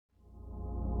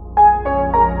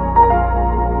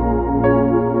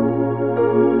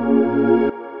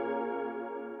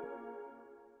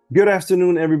Good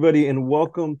afternoon, everybody, and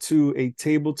welcome to a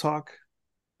table talk.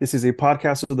 This is a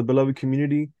podcast of the beloved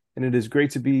community, and it is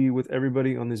great to be with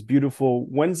everybody on this beautiful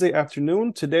Wednesday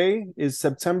afternoon. Today is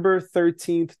September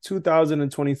 13th,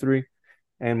 2023,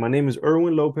 and my name is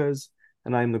Erwin Lopez,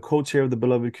 and I am the co-chair of the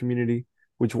beloved community,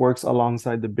 which works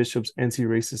alongside the Bishop's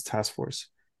Anti-Racist Task Force.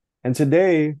 And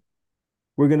today,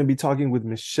 we're going to be talking with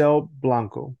Michelle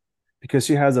Blanco because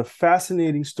she has a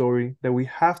fascinating story that we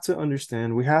have to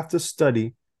understand, we have to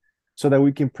study so that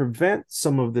we can prevent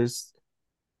some of this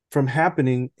from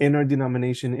happening in our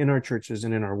denomination, in our churches,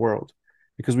 and in our world.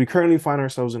 Because we currently find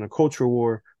ourselves in a culture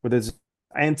war where there's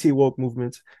anti-woke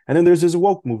movement, and then there's this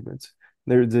woke movement.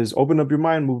 There's this open up your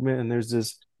mind movement, and there's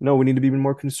this, no, we need to be even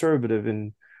more conservative.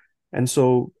 And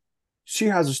so she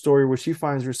has a story where she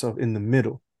finds herself in the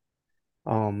middle.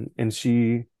 And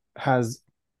she has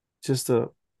just a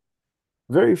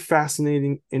very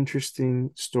fascinating,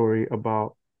 interesting story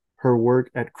about her work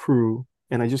at CRU.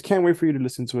 And I just can't wait for you to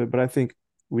listen to it. But I think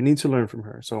we need to learn from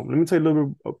her. So let me tell you a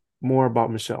little bit more about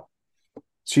Michelle.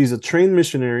 She's a trained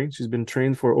missionary. She's been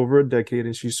trained for over a decade,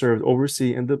 and she served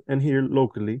overseas and here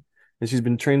locally. And she's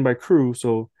been trained by CRU.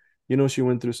 So, she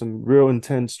went through some real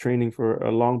intense training for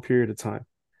a long period of time.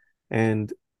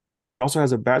 And also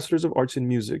has a bachelor's of arts in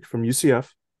music from UCF.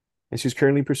 And she's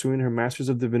currently pursuing her master's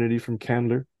of divinity from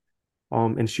Candler.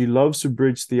 And she loves to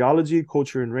bridge theology,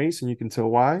 culture, and race, and you can tell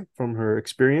why from her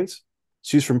experience.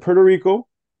 She's from Puerto Rico.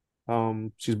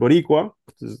 She's Boricua,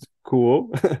 which is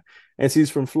cool. And she's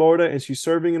from Florida, and she's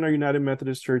serving in our United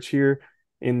Methodist Church here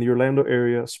in the Orlando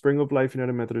area, Spring of Life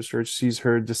United Methodist Church. She's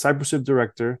her discipleship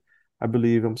director, I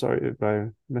believe. I'm sorry if I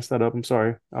messed that up. I'm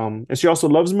sorry. And she also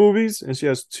loves movies, and she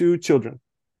has two children.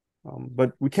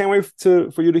 But we can't wait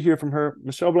for you to hear from her.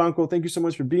 Michelle Blanco, thank you so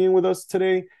much for being with us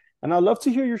today. And I'd love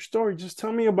to hear your story. Just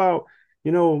tell me about,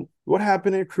 what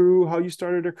happened at CRU, how you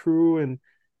started a CRU, and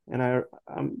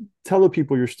tell the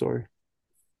people your story.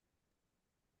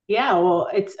 Yeah, well,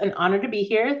 it's an honor to be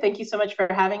here. Thank you so much for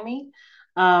having me.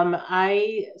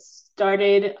 I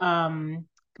started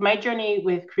my journey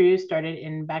with CRU started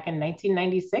in back in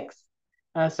 1996.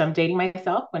 So I'm dating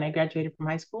myself when I graduated from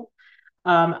high school.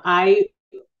 I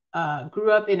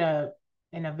grew up in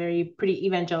a very pretty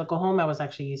evangelical home. I was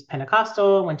actually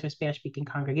Pentecostal, went to a Spanish speaking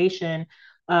congregation.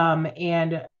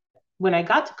 And when I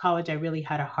got to college, I really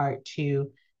had a heart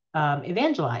to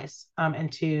evangelize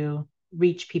and to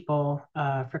reach people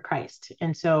for Christ.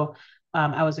 And so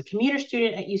I was a commuter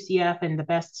student at UCF, and the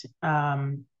best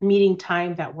meeting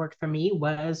time that worked for me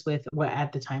was with what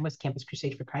at the time was Campus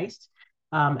Crusade for Christ,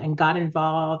 and got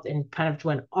involved and kind of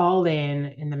went all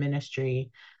in the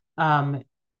ministry.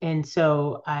 And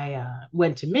so I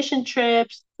went to mission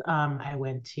trips. I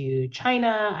went to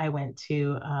China. I went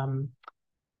to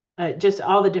just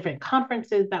all the different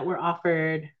conferences that were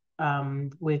offered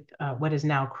with what is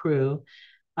now CRU.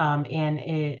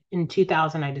 In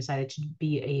 2000, I decided to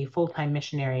be a full-time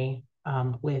missionary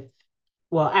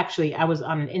well, actually, I was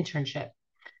on an internship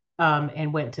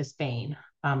and went to Spain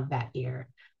that year.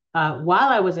 While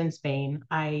I was in Spain,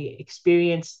 I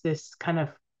experienced this kind of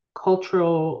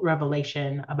cultural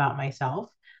revelation about myself.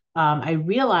 I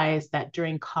realized that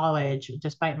during college,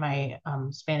 despite my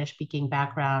Spanish speaking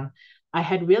background, I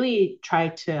had really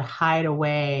tried to hide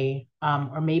away,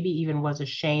 or maybe even was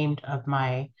ashamed of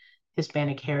my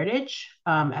Hispanic heritage,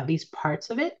 at least parts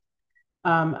of it.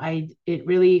 It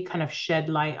really kind of shed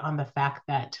light on the fact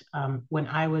that when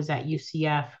I was at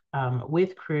UCF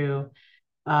with CRU,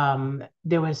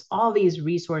 there was all these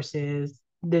resources,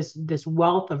 this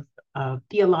wealth of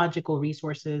theological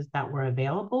resources that were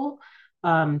available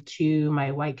to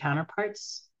my white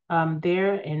counterparts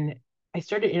there, and I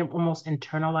started almost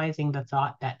internalizing the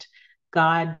thought that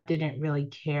God didn't really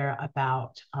care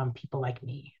about people like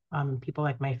me, people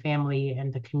like my family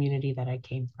and the community that I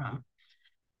came from.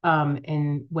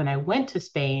 And when I went to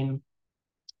Spain,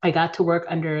 I got to work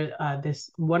under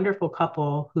this wonderful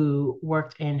couple who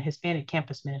worked in Hispanic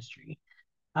campus ministry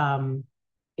um,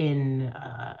 in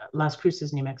Las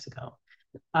Cruces, New Mexico.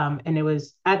 And it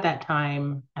was at that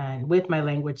time, and with my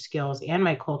language skills and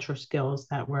my culture skills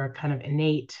that were kind of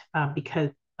innate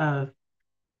because of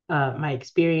my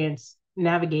experience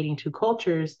navigating two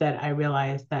cultures, that I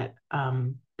realized that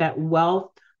that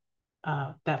wealth,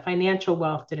 that financial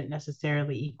wealth, didn't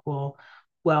necessarily equal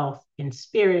wealth in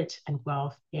spirit and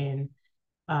wealth in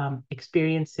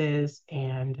experiences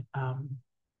and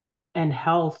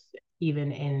health,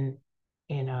 even in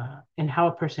how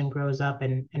a person grows up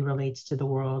and relates to the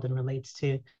world and relates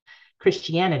to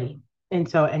Christianity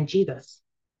and Jesus.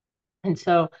 And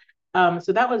so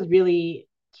that was really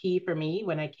key for me.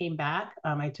 When I came back,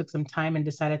 I took some time and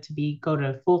decided to go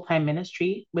to full time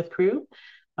ministry with CRU.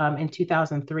 in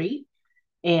 2003.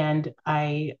 And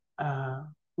I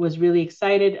was really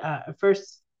excited. At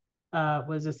first,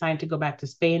 was assigned to go back to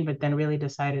Spain, but then really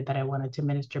decided that I wanted to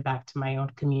minister back to my own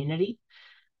community,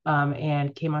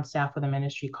 and came on staff with a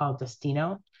ministry called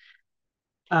Destino.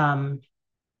 Um,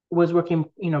 was working,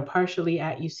 partially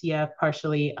at UCF,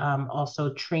 partially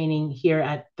also training here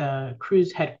at the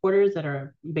CRU's headquarters that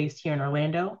are based here in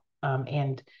Orlando,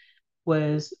 and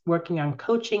was working on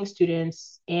coaching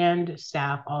students and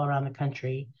staff all around the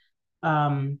country.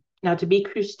 Now, to be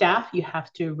CRU staff, you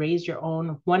have to raise your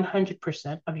own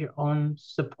 100% of your own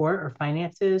support or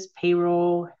finances,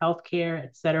 payroll, healthcare,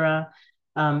 etc.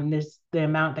 There's the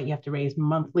amount that you have to raise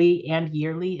monthly and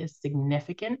yearly is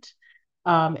significant.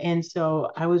 And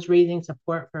so I was raising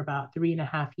support for about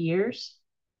 3.5 years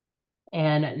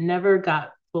and never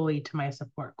got fully to my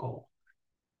support goal.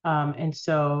 And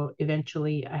so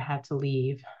eventually I had to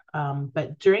leave.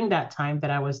 But during that time that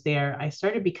I was there, I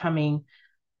started becoming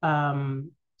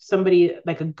somebody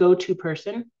like a go-to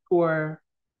person for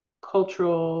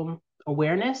cultural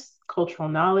awareness, cultural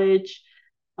knowledge.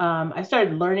 I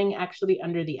started learning actually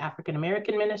under the African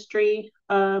American ministry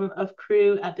of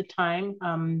CRU at the time,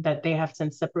 that they have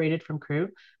since separated from CRU,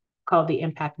 called the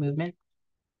Impact Movement.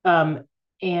 Um,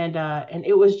 and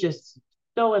it was just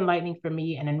so enlightening for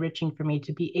me and enriching for me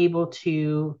to be able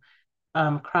to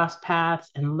cross paths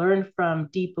and learn from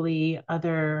deeply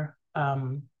other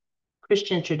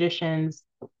Christian traditions,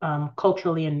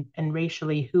 culturally and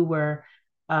racially, who were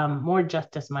more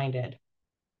justice minded.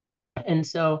 And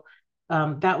so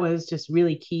that was just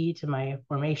really key to my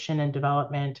formation and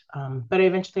development. But I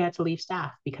eventually had to leave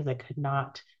staff because I could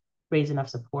not raise enough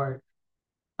support.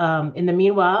 In the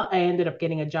meanwhile, I ended up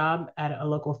getting a job at a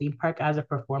local theme park as a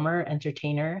performer,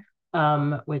 entertainer,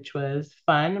 which was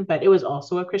fun, but it was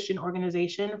also a Christian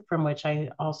organization from which I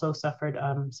also suffered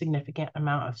significant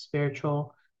amount of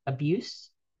spiritual abuse.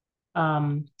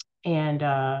 Um, and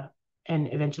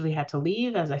and eventually had to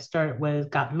leave as I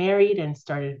got married and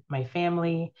started my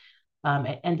family.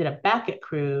 I ended up back at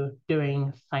CRU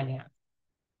doing finance,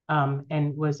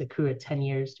 and was at CRU at 10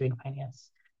 years doing finance.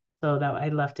 So that I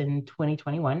left in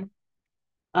 2021.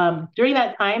 During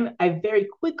that time, I very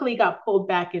quickly got pulled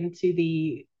back into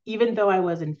even though I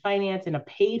was in finance in a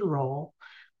paid role,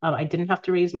 I didn't have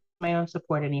to raise my own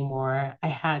support anymore.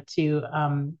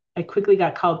 I quickly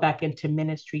got called back into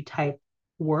ministry type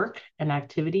work and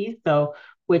activities. So,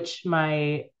 which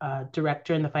my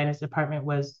director in the finance department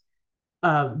was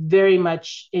very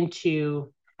much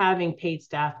into having paid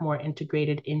staff more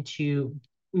integrated into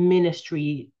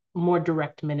ministry, more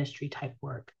direct ministry type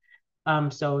work.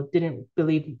 So didn't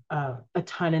believe a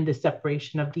ton in the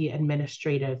separation of the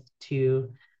administrative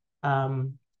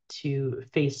um, to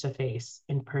face-to-face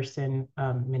in-person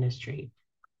ministry.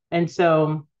 And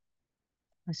so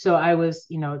I was,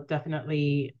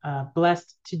 definitely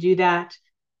blessed to do that.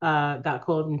 Got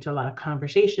called into a lot of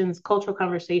conversations, cultural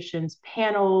conversations,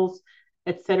 panels,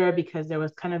 etc., because there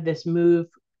was kind of this move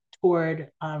toward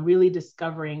really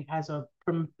discovering, as a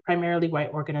primarily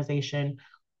white organization,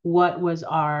 what was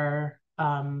our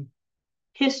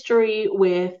history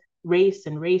with race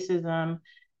and racism,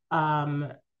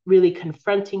 really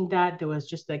confronting that. There was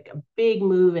just like a big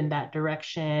move in that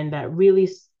direction that really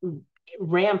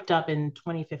ramped up in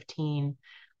 2015,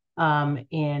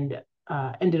 and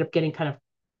ended up getting kind of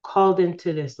called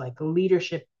into this like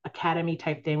leadership academy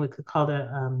type thing. We could call it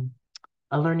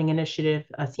a learning initiative,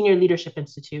 a senior leadership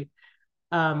institute,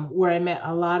 where I met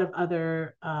a lot of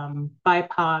other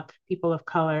BIPOC people of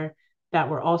color that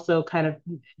were also kind of,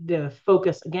 the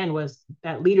focus again was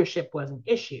that leadership was an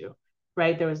issue,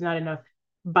 right? There was not enough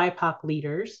BIPOC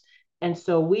leaders. And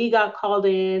so we got called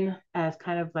in as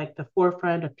kind of like the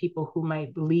forefront of people who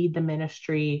might lead the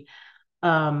ministry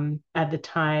at the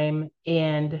time.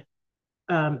 And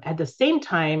at the same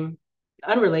time,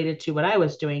 unrelated to what I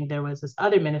was doing, there was this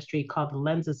other ministry called the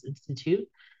Lenses Institute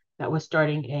that was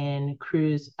starting in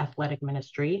CRU's athletic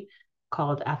ministry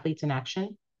called Athletes in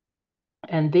Action.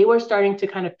 And they were starting to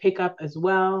kind of pick up as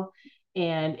well.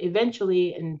 And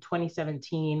eventually in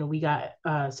 2017,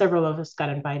 several of us got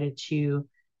invited to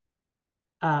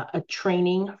a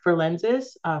training for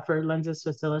Lenses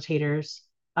facilitators,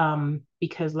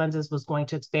 because Lenses was going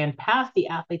to expand past the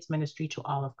athletes ministry to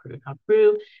all of CRU. Now,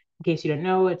 CRU, in case you don't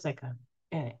know, it's like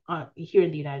here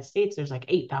in the United States, there's like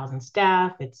 8,000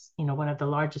 staff. It's, one of the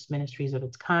largest ministries of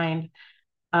its kind.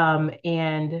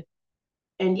 And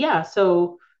yeah,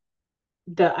 so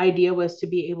the idea was to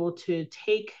be able to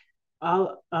take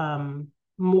all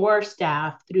more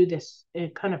staff through this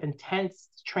kind of intense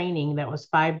training that was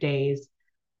 5 days,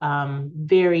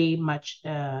 very much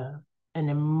an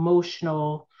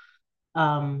emotional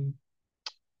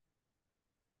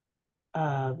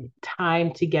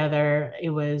time together. It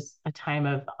was a time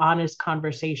of honest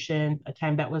conversation, a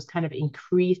time that was kind of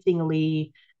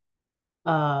increasingly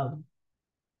um,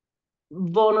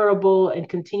 vulnerable and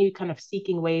continued kind of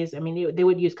seeking ways. I mean, they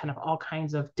would use kind of all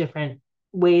kinds of different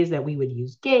ways that we would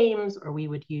use games, or we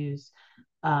would use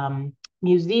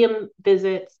museum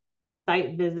visits,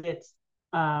 site visits,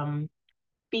 um,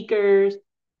 speakers,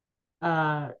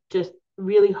 just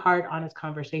really hard, honest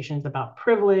conversations about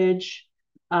privilege.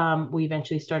 We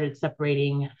eventually started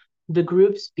separating the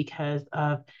groups because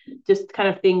of just kind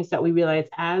of things that we realized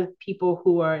as people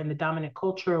who are in the dominant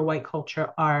culture or white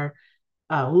culture are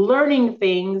learning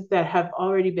things that have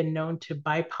already been known to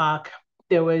BIPOC.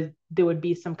 There would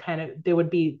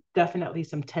be definitely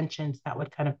some tensions that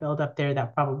would kind of build up there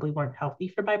that probably weren't healthy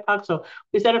for BIPOC. So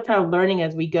we started kind of learning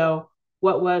as we go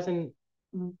what was and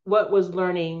what was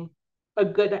learning a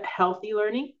good healthy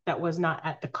learning that was not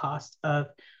at the cost of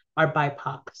our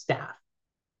BIPOC staff.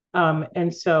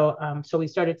 So we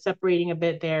started separating a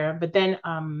bit there, but then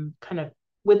kind of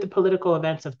with the political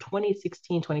events of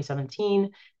 2016, 2017,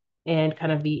 and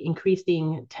kind of the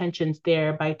increasing tensions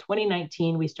there. By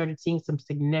 2019, we started seeing some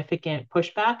significant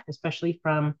pushback, especially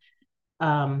from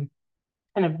kind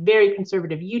of very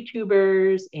conservative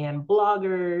YouTubers and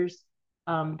bloggers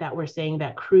that were saying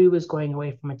that CRU was going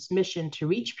away from its mission to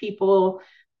reach people,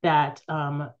 that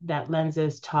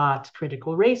lenses taught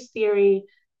critical race theory,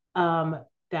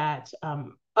 that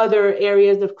other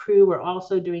areas of CRU were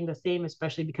also doing the same,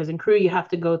 especially because in CRU you have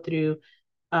to go through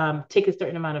take a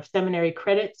certain amount of seminary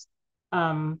credits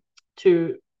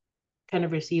to kind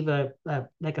of receive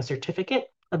like a certificate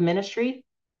of ministry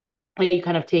that you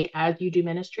kind of take as you do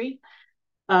ministry.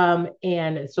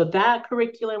 And so that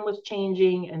curriculum was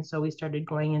changing, and so we started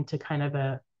going into kind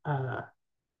of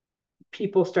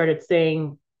people started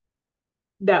saying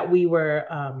that we were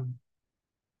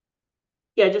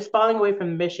just falling away from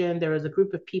the mission. There was a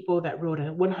group of people that wrote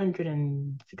a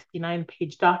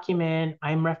 169-page document.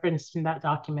 I'm referenced in that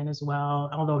document as well,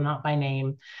 although not by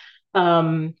name,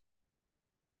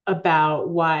 about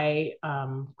why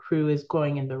CRU is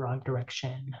going in the wrong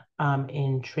direction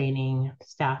in training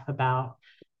staff about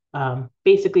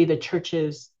basically the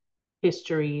church's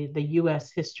history, the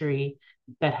US history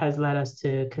that has led us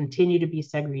to continue to be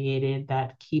segregated,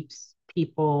 that keeps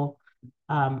people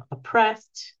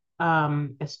oppressed,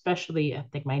 especially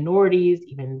ethnic minorities,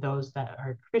 even those that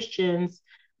are Christians.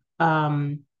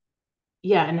 And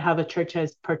how the church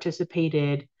has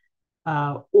participated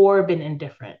or been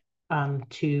indifferent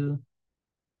to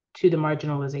the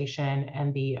marginalization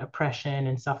and the oppression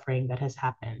and suffering that has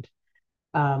happened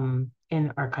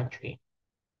in our country.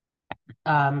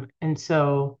 And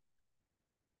so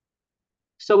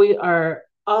we are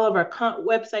all of our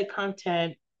website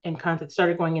content and content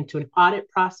started going into an audit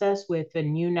process with a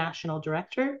new national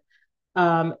director.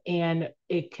 And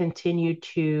it continued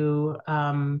to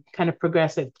kind of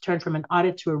progress. It turned from an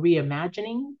audit to a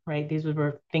reimagining, right? These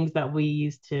were things that we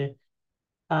used to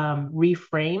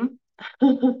reframe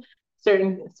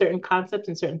certain concepts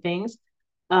and certain things,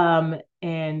 and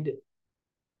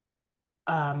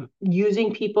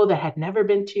using people that had never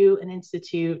been to an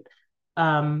institute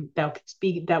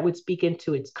that would speak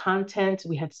into its content.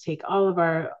 We had to take all of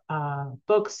our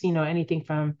books, anything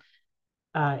from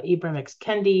Ibram X.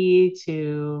 Kendi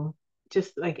to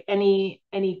just like any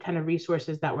kind of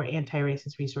resources that were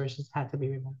anti-racist resources had to be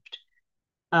removed.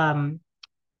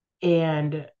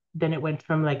 And then it went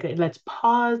from like, let's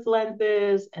pause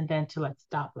lenses and then to let's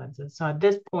stop lenses. So at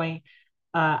this point,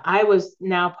 I was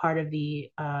now part of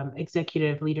the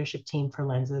executive leadership team for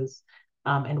lenses.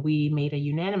 And we made a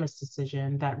unanimous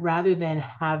decision that rather than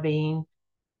having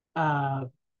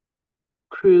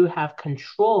CRU have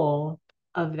control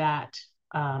of that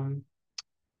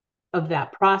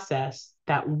process,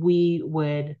 that we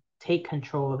would take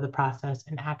control of the process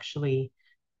and actually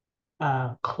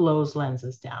close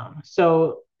lenses down.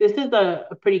 So this is a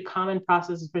pretty common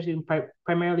process, especially in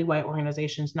primarily white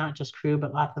organizations, not just CRU,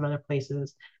 but lots of other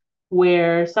places,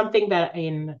 where something that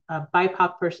a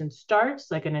BIPOC person starts,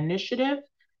 like an initiative,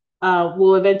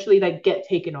 will eventually like get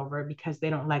taken over because they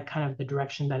don't like kind of the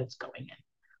direction that it's going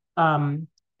in.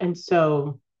 And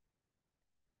so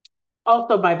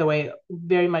also, by the way,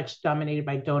 very much dominated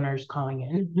by donors calling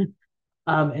in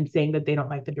and saying that they don't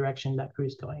like the direction that CRU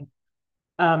is going.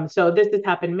 So this has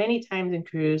happened many times in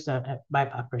CRUs. A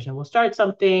BIPOC person will start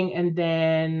something, and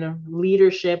then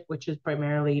leadership, which is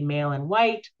primarily male and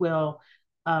white, will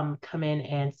come in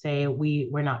and say,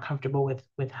 we're not comfortable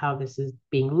with how this is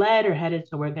being led or headed,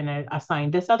 so we're going to assign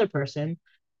this other person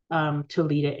to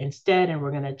lead it instead, and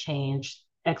we're going to change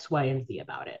X, Y, and Z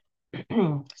about it.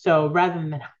 So rather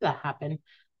than that happen,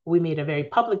 we made a very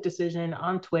public decision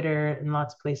on Twitter and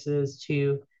lots of places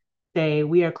to say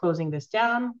we are closing this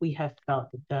down. We have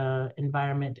felt that the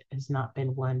environment has not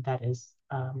been one that has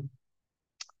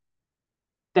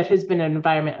been an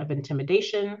environment of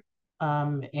intimidation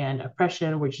and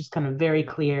oppression. We're just kind of very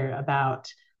clear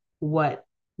about what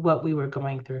we were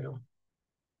going through,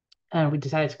 and we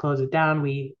decided to close it down.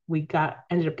 We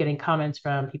ended up getting comments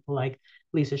from people like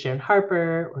Lisa Sharon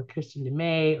Harper or Kirsten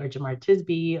DeMay or Jamar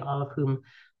Tisby, all of whom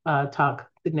talk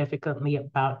significantly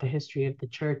about the history of the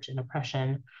church and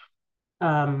oppression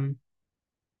um,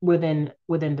 within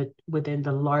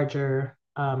the larger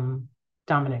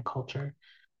dominant culture.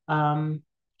 Um,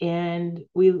 and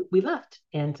we left,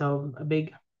 and so a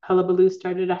big hullabaloo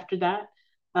started after that.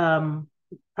 Um,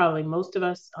 Probably most of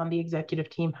us on the executive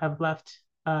team have left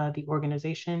the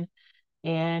organization,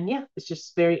 and yeah, it's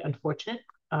just very unfortunate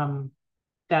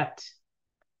that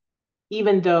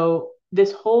even though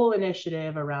this whole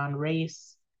initiative around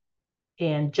race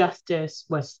and justice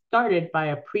was started by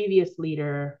a previous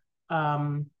leader,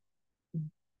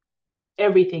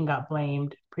 everything got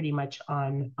blamed pretty much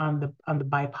on the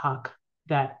BIPOC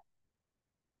that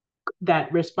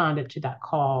that responded to that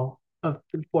call of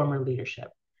the former leadership.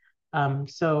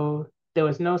 So there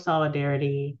was no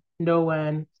solidarity, no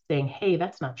one saying, "Hey,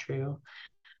 that's not true.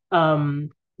 Um,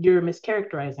 you're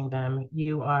mischaracterizing them.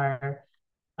 You are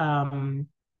um,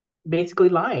 basically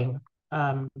lying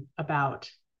about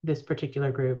this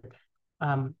particular group,"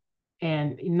 um,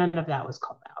 and none of that was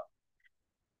called out.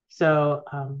 So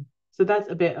that's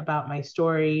a bit about my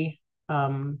story.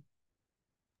 Um,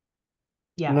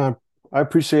 yeah. No, I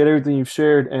appreciate everything you've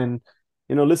shared, and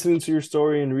listening to your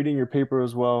story and reading your paper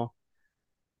as well.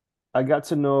 I got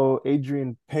to know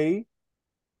Adrian Pay,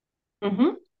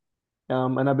 Mm-hmm.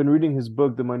 and I've been reading his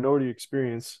book, The Minority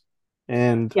Experience,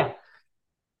 and Yeah.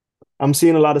 I'm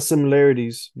seeing a lot of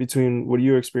similarities between what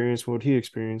you experienced and what he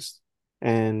experienced.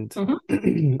 And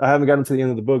Mm-hmm. I haven't gotten to the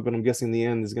end of the book, but I'm guessing the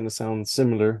end is going to sound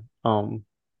similar. But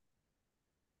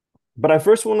I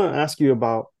first want to ask you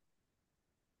about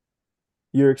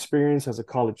your experience as a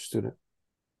college student,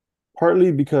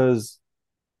 partly because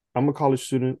I'm a college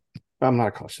student. I'm not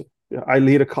a college student. Yeah, I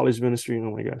lead a college ministry.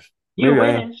 Oh my gosh. You Maybe I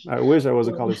am. wish. I wish I was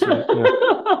a college student.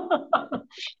 Yeah.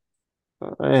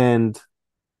 And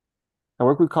I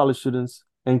work with college students,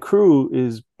 and CRU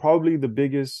is probably the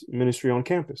biggest ministry on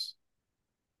campus.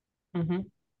 Mm-hmm.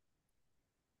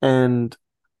 And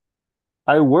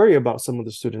I worry about some of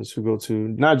the students who go to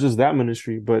not just that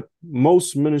ministry, but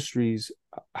most ministries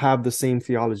have the same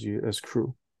theology as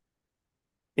CRU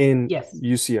in Yes.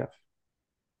 UCF.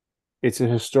 It's a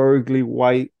historically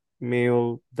white,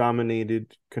 male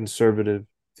dominated conservative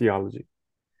theology.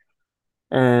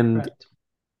 And Correct.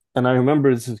 and I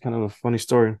remember, this is kind of a funny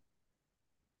story,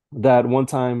 that one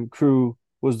time CRU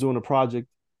was doing a project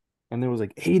and there was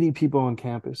like 80 people on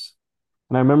campus.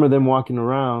 And I remember them walking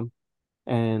around,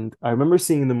 and I remember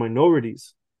seeing the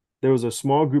minorities. There was a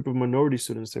small group of minority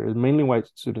students there, mainly white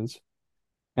students.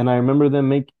 And I remember them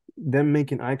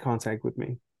making eye contact with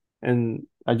me. And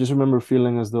I just remember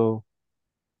feeling as though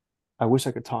I wish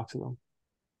I could talk to them.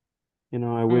 I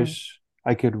Mm. wish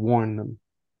I could warn them.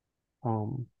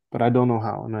 But I don't know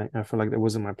how, and I feel like that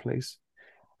wasn't my place.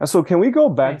 And so can we go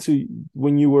back Right. to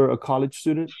when you were a college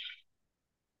student?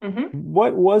 Mm-hmm.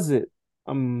 What was it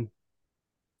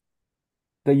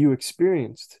that you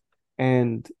experienced?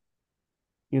 And,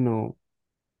 you know,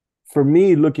 for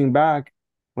me, looking back,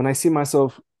 when I see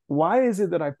myself, why is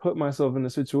it that I put myself in a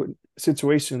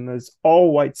situation that's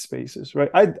all white spaces, right?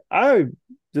 I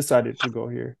decided to go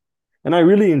here, and I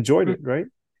really enjoyed it, right?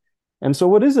 And so,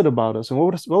 what is it about us, and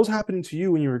what was happening to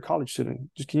you when you were a college student?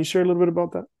 Just can you share a little bit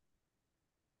about that?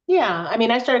 Yeah, I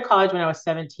mean, I started college when I was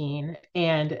 17,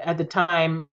 and at the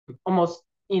time, almost,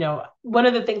 one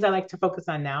of the things I like to focus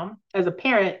on now as a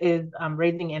parent is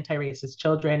raising anti-racist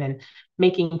children and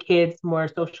making kids more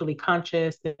socially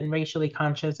conscious and racially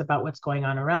conscious about what's going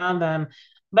on around them.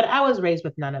 But I was raised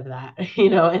with none of that,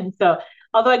 and so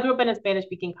although I grew up in a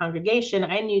Spanish-speaking congregation,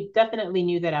 I definitely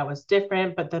knew that I was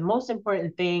different. But the most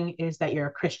important thing is that you're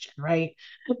a Christian, right?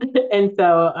 And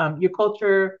so your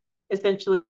culture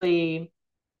essentially,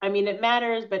 I mean, it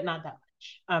matters, but not that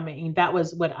much. I mean, that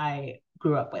was what I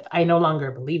grew up with. I no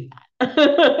longer believe that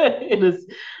it is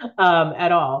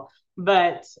at all.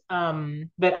 But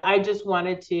I just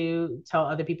wanted to tell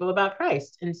other people about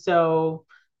Christ, and so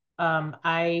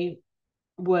I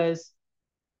was,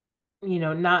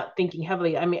 not thinking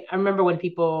heavily. I mean, I remember when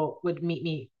people would meet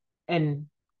me, and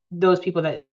those people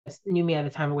that knew me at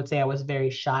the time would say I was very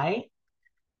shy,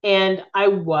 and I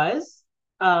was.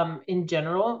 in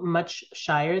general, much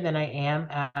shyer than I am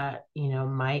at,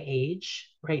 my age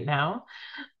right now.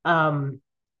 Um,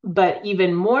 but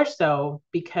even more so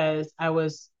because I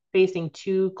was facing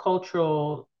two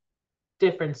cultural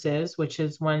differences, which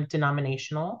is one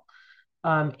denominational,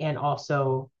 and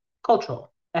also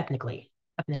cultural, ethnically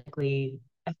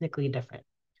different.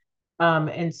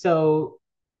 And so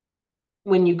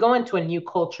when you go into a new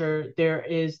culture, there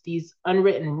is these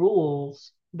unwritten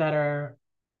rules that are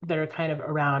kind of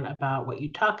around about what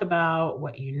you talk about,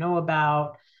 what you know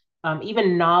about,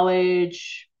 even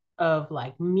knowledge of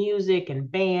like music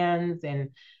and bands and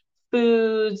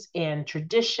foods and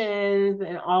traditions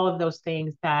and all of those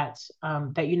things that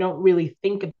you don't really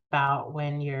think about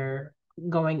when you're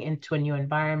going into a new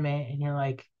environment and you're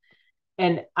like,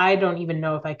 and I don't even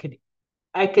know if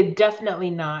I could definitely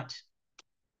not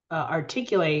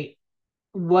articulate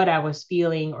what I was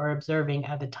feeling or observing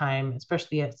at the time,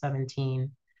 especially at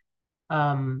 17.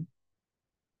 Um,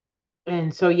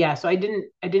 and so yeah, so I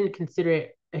didn't consider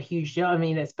it a huge deal. I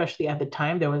mean, especially at the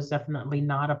time, there was definitely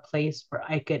not a place where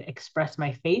I could express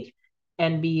my faith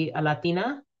and be a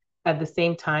Latina at the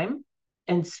same time.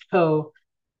 And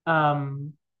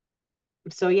um,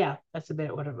 so yeah, that's a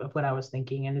bit of what I was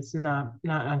thinking, and it's not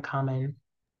uncommon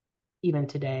even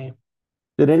today.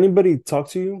 Did anybody talk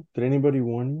to you? Did anybody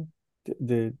warn you?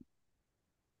 Did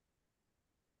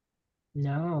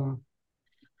No.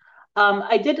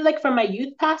 I did like from my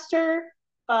youth pastor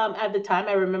at the time.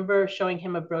 I remember showing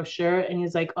him a brochure, and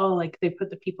he's like, "Oh, like they put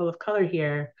the people of color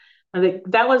here." And like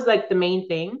that was like the main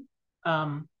thing.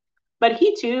 Um, but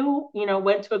he too,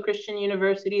 went to a Christian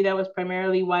university that was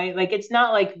primarily white. Like it's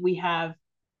not like we have,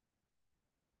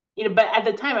 but at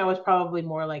the time I was probably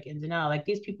more like ins and out. Like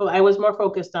these people, I was more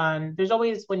focused on. There's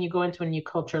always when you go into a new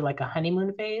culture like a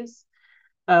honeymoon phase,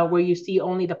 where you see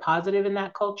only the positive in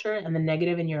that culture and the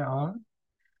negative in your own.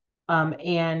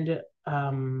 And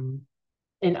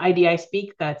in IDI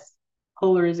speak, that's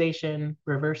polarization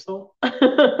reversal.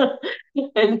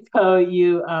 And so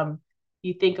you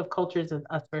think of cultures as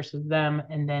us versus them,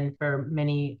 and then for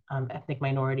many ethnic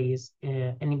minorities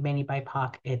and many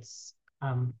BIPOC, it's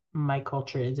my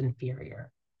culture is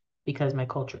inferior because my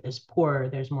culture is poorer.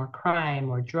 There's more crime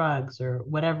or drugs or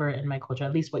whatever in my culture,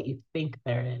 at least what you think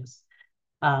there is.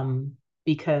 Um,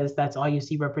 because that's all you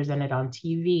see represented on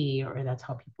TV, or that's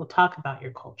how people talk about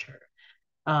your culture.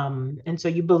 And so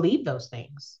you believe those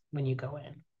things when you go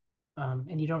in,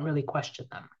 and you don't really question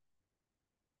them.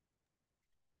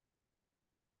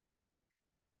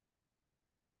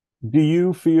 do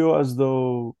you feel as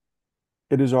though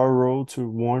it is our role to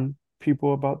warn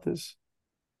people about this?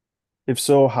 If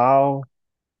so, how?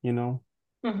 You know,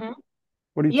 Mm-hmm.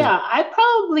 what do you think? Yeah, I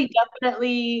probably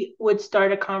definitely would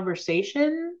start a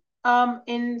conversation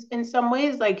in some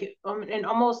ways, like in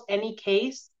almost any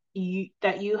case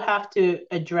that you have to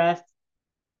address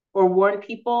or warn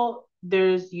people,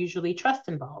 there's usually trust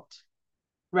involved,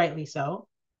 rightly so,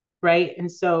 right?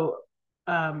 And so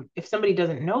if somebody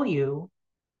doesn't know you,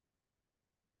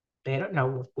 they don't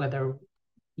know whether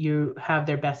you have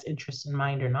their best interests in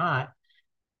mind or not.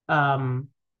 Um,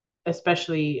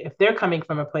 Especially if they're coming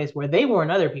from a place where they warn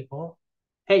other people,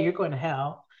 hey, you're going to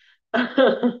hell.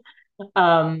 And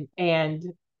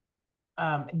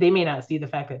they may not see the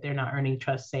fact that they're not earning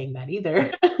trust saying that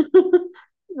either.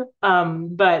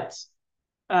 um, but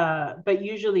but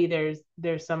usually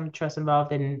there's some trust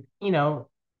involved, and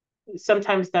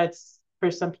sometimes that's for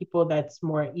some people that's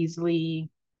more easily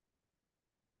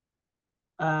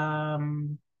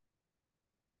um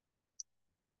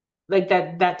like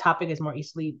that topic is more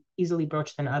easily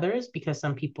broached than others, because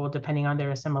some people, depending on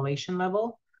their assimilation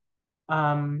level,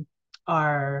 um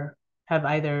are have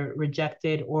either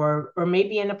rejected or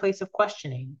maybe in a place of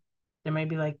questioning. They might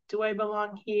be like, do I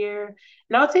belong here?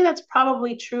 And I would say that's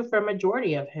probably true for a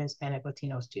majority of Hispanic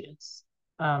Latino students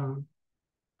um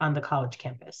on the college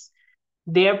campus.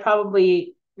 They're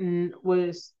probably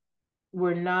was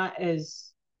were not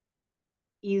as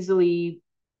easily,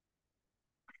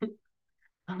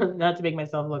 not to make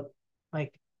myself look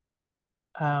like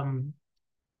um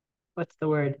what's the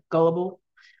word, gullible.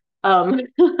 um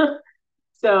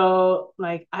so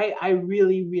like I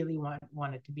really really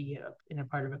wanted to be in a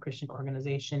part of a Christian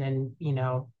organization, and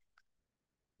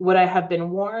would I have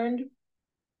been warned,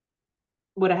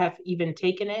 would I have even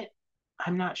taken it,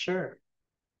 I'm not sure.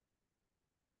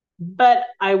 But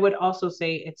I would also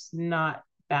say it's not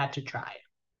bad to try,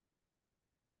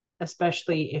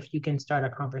 especially if you can start a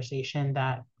conversation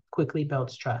that quickly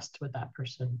builds trust with that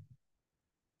person.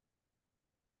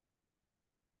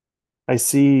 I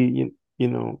see,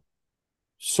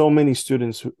 so many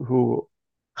students who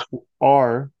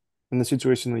are in the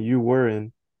situation that you were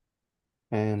in,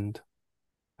 and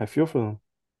I feel for them.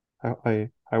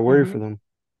 I worry for Mm-hmm. them.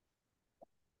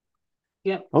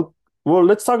 Yep. Oh, well,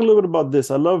 let's talk a little bit about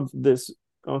this. I love this.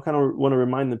 I kind of want to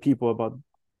remind the people about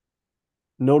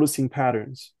noticing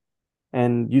patterns.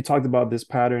 And you talked about this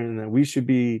pattern and that we should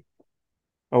be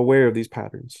aware of these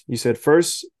patterns. You said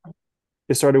first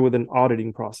it started with an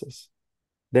auditing process.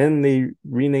 Then they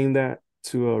renamed that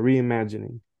to a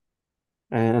reimagining.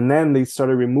 And then they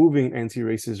started removing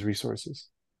anti-racist resources.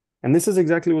 And this is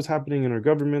exactly what's happening in our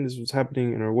government. This is what's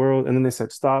happening in our world. And then they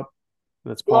said, stop,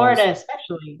 let's pause. Florida,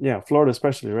 especially. Yeah, Florida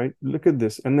especially, right? Look at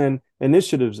this. And then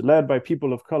initiatives led by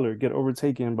people of color get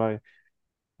overtaken by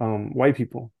white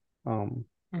people. Um,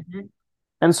 Mm-hmm.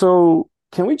 and so,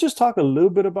 can we just talk a little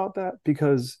bit about that?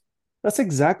 Because that's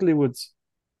exactly what's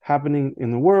happening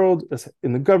in the world,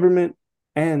 in the government,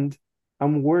 and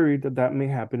I'm worried that that may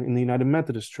happen in the United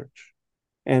Methodist Church.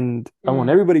 And I want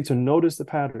Mm. everybody to notice the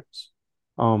patterns.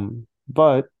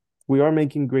 But we are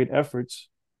making great efforts.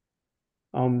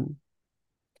 Um,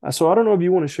 so I don't know if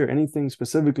you want to share anything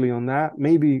specifically on that.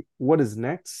 Maybe what is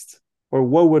next, or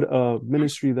what would a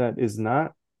ministry that is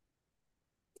not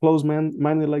closed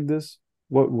minded like this,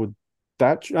 what would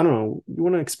that? I don't know. You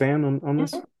want to expand on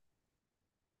this?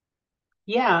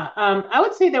 Yeah, I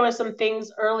would say there were some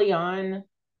things early on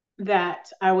that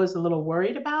I was a little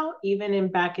worried about, even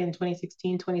in back in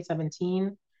 2016,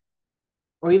 2017,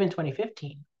 or even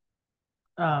 2015.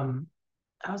 Um,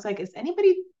 I was like, is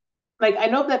anybody like, I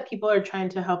know that people are trying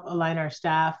to help align our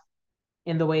staff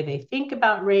in the way they think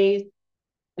about race.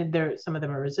 And there, some of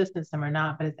them are resistant, some are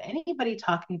not. But is anybody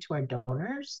talking to our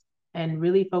donors and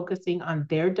really focusing on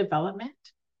their development,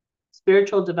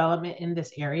 spiritual development in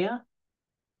this area?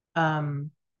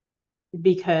 Um,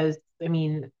 because I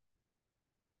mean,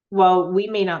 while we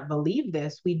may not believe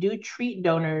this, we do treat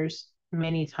donors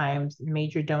many times,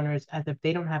 major donors, as if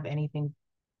they don't have anything,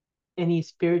 any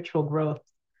spiritual growth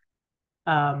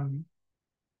um,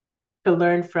 to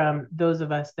learn from those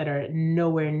of us that are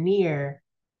nowhere near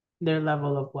their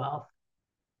level of wealth.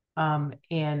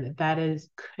 And that is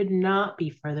could not be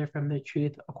further from the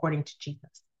truth according to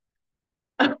Jesus.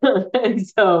 and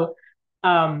so,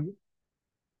 um,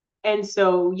 and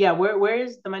so, yeah, where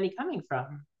is the money coming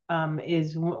from?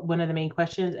 Is one of the main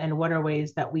questions, and what are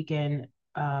ways that we can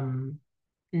um,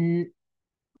 n-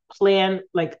 plan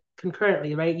like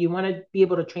concurrently, right? You want to be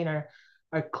able to train our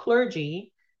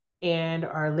clergy and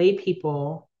our lay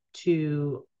people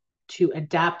to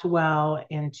adapt well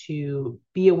and to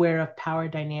be aware of power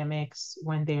dynamics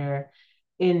when they're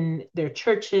in their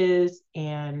churches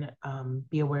and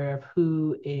be aware of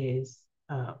who is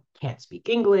can't speak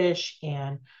English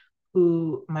and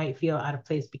who might feel out of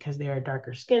place because they're a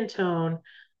darker skin tone,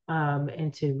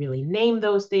 and to really name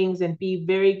those things and be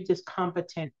very just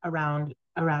competent around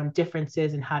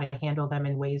differences and how to handle them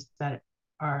in ways that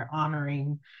are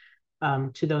honoring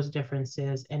to those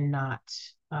differences and not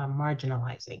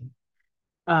marginalizing.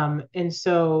 And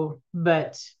so,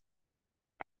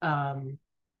 um,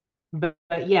 but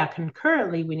yeah,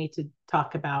 concurrently, we need to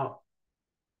talk about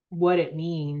what it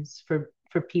means for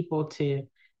people to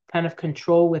kind of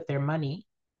control with their money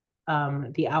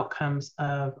the outcomes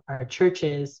of our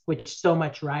churches, which so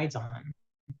much rides on,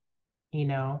 you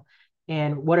know,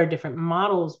 and what are different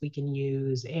models we can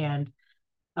use. And,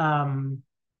 and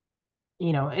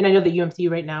I know the UMC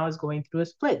right now is going through a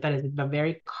split that is a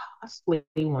very costly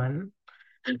one.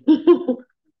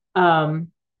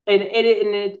 um,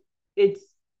 it's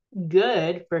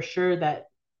good for sure that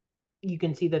you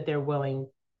can see that they're willing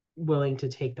to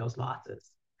take those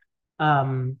losses.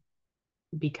 Um,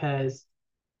 because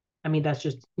I mean, that's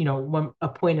just, a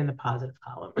point in the positive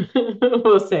column,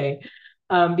 we'll say,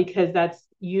 because that's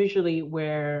usually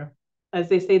where, as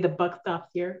they say, the buck stops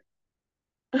here.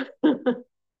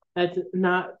 That's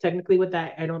not technically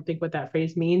I don't think what that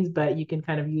phrase means, but you can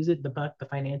kind of use it, the buck, the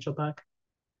financial buck,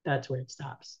 that's where it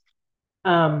stops.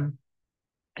 Um,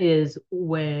 is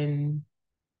when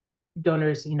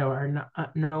donors,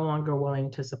 are no longer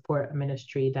willing to support a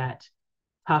ministry that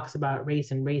talks about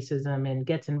race and racism and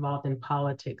gets involved in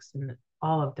politics and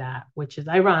all of that, which is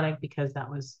ironic because that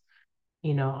was, a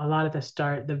lot of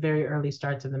the very early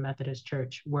starts of the Methodist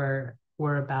Church were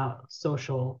about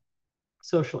social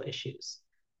issues.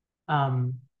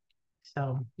 Um,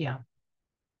 so yeah,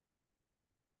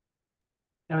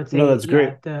 I would No, say that's great.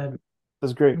 yeah. The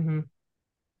That's great. mhm,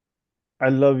 I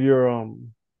love your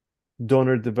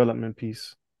donor development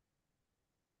piece,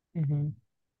 mhm,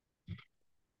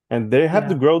 and they have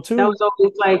to yeah, grow that too, was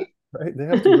always like right? They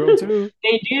have to grow too.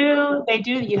 they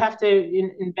do. You have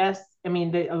to invest. I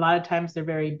mean, a lot of times they're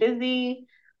very busy,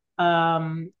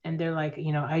 and they're like,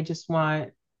 I just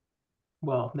want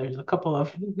well, there's a couple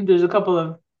of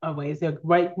ways. There are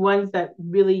right ones that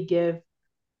really give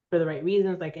for the right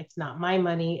reasons, like it's not my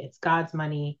money, it's God's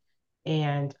money,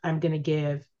 and I'm gonna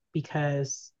give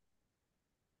because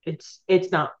it's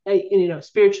not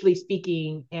spiritually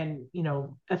speaking and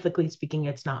ethically speaking,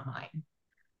 it's not mine.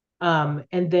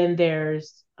 And then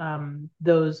there's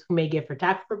those who may give for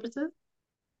tax purposes,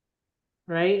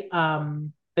 right?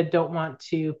 But don't want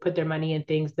to put their money in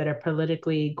things that are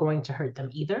politically going to hurt them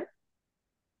either,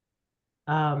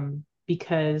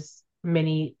 because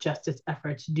many justice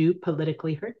efforts do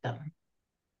politically hurt them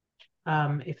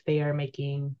if they are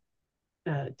making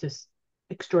just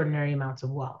extraordinary amounts of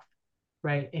wealth,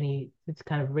 right? It's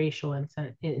kind of racial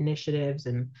initiatives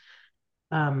and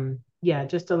yeah,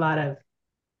 just a lot of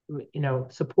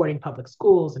supporting public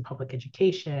schools and public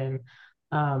education,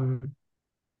 um,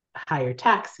 higher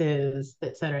taxes,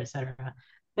 et cetera, et cetera.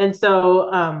 And so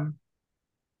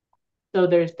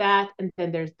there's that, and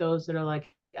then there's those that are like,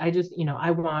 I just,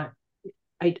 I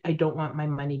don't want my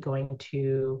money going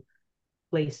to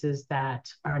places that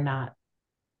are not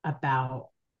about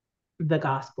the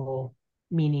gospel,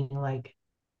 meaning like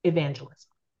evangelism.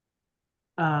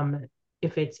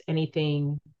 If it's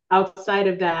anything outside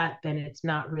of that, then it's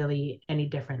not really any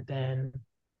different than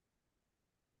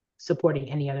supporting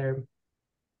any other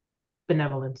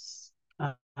benevolence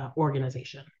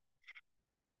organization.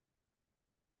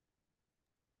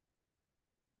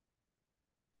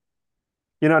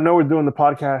 I know we're doing the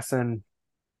podcast, and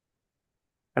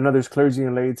I know there's clergy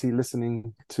and laity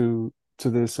listening to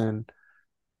this, and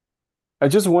I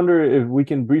just wonder if we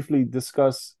can briefly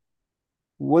discuss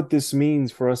what this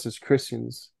means for us as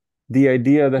Christians. The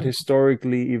idea that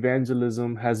historically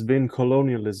evangelism has been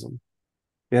colonialism.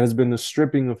 It has been the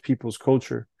stripping of people's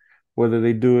culture, whether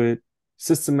they do it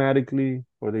systematically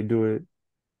or they do it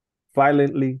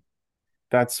violently.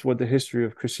 That's what the history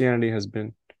of Christianity has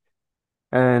been.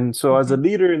 And so, as a Mm-hmm.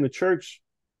 leader in the church,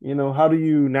 how do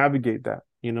you navigate that?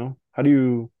 How do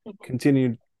you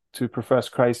continue to profess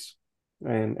Christ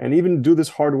and even do this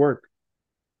hard work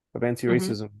of Mm-hmm.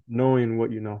 anti-racism, knowing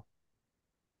what you know?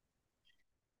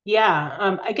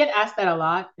 Yeah, I get asked that a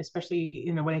lot, especially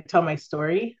when I tell my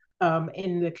story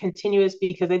in the continuous,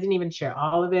 because I didn't even share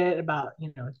all of it about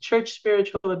church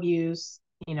spiritual abuse,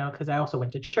 because I also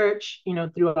went to church,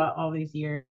 throughout all these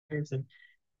years and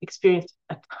experienced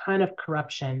a ton of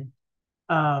corruption,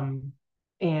 and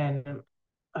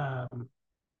um,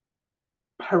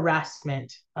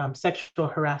 harassment, sexual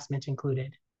harassment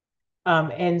included.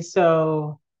 And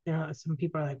so, some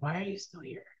people are like, why are you still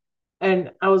here?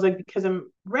 And I was like, because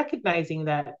I'm recognizing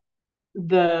that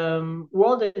the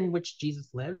world in which Jesus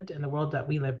lived and the world that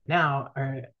we live now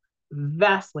are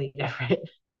vastly different.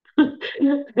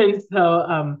 And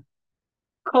so,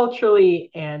 culturally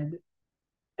and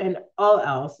all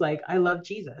else, like I love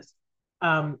Jesus.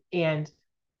 And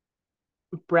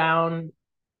brown,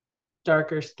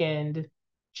 darker skinned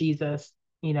Jesus,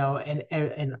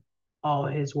 and all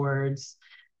his words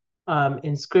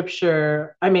in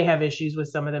scripture. I may have issues with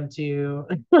some of them too,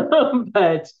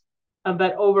 but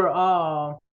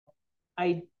overall,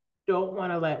 I don't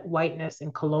want to let whiteness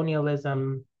and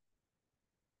colonialism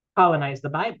colonize the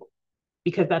Bible,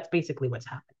 because that's basically what's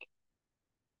happening.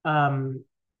 Um,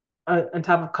 on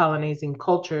top of colonizing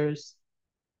cultures,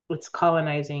 it's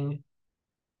colonizing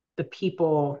the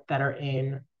people that are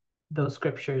in those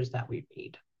scriptures that we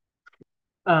read.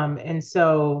 And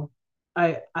so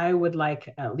I would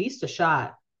like at least a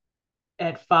shot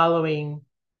at following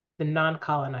the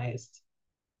non-colonized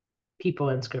people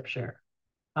in scripture,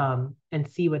 and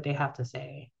see what they have to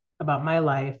say about my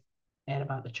life and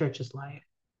about the church's life.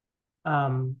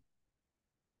 Um,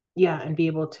 yeah, and be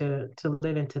able to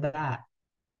live into that,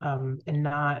 and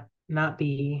not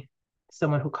be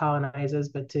someone who colonizes,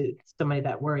 but to somebody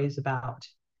that worries about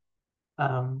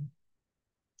um,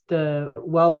 the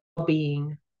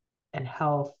well-being and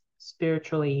health,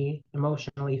 spiritually,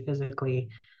 emotionally, physically,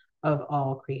 of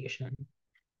all creation.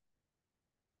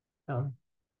 So,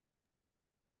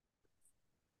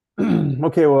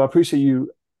 Okay, well, I appreciate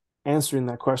you answering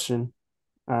that question.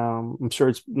 I'm sure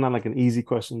it's not like an easy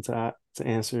question to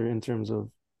answer in terms of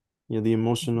the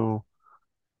emotional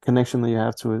connection that you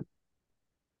have to it.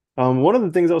 One of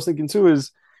the things I was thinking too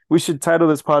is we should title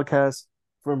this podcast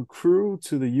 "From CRU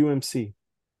to the UMC."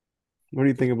 What do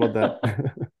you think about that?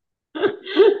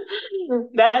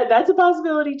 that's a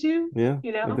possibility too. Yeah,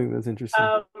 You I know, think that's interesting.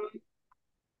 um,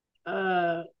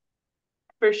 uh,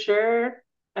 for sure.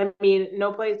 I mean,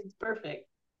 no place is perfect,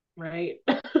 right?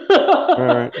 Right,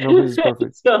 right. No place is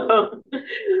perfect. So,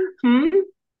 hmm?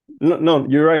 No, no,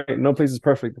 you're right. No place is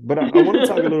perfect. But I want to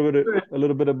talk a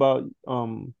little bit about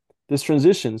this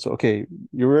transition. So, okay,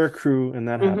 you were a crew and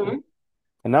that happened. Mm-hmm.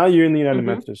 And now you're in the United Mm-hmm.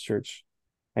 Methodist Church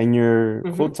and you're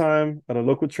full Mm-hmm. time at a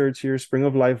local church here, Spring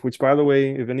of Life, which, by the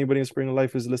way, if anybody in Spring of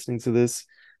Life is listening to this,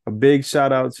 a big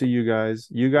shout out to you guys.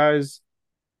 You guys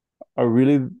are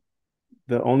really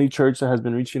the only church that has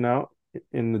been reaching out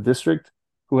in the district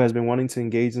who has been wanting to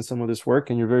engage in some of this work,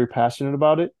 and you're very passionate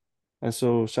about it. And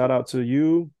so, shout out to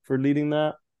you for leading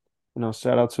that.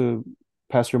 Shout out to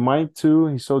Pastor Mike too.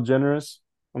 He's so generous.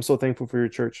 I'm so thankful for your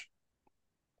church.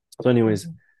 So, anyways,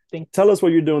 Mm-hmm. Thank tell us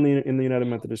what you're doing in the United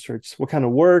Methodist Church. What kind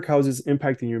of work? How is this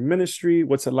impacting your ministry?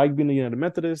 What's it like being a United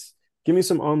Methodist? Give me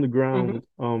some on the mm-hmm.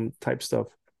 ground type stuff.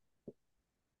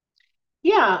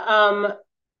 Yeah.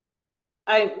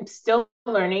 I'm still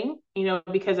learning,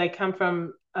 because I come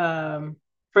from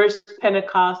first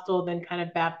Pentecostal, then kind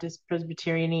of Baptist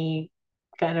Presbyterian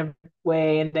kind of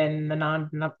way, and then the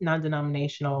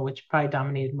non-denominational, which probably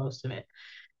dominated most of it.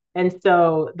 And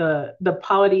so the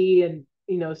polity and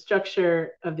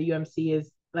structure of the UMC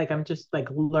is like I'm just like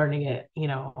learning it,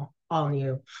 all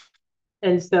new.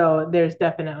 And so there's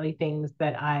definitely things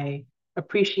that I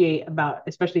appreciate about,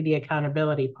 especially the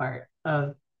accountability part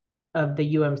of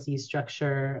the UMC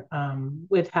structure,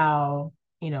 with how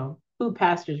who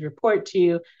pastors report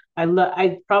to.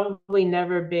 I've probably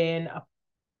never been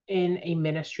in a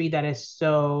ministry that is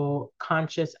so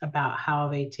conscious about how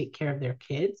they take care of their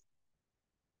kids,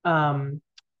 um,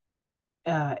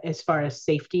 as far as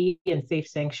safety and safe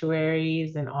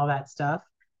sanctuaries and all that stuff,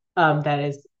 that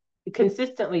is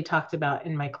consistently talked about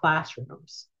in my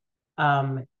classrooms,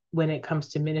 when it comes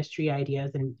to ministry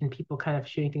ideas, and people kind of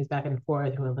shooting things back and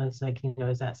forth. Who was like,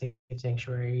 is that safe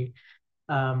sanctuary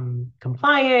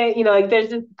compliant? Like there's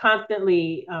just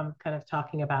constantly kind of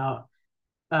talking about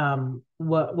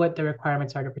what the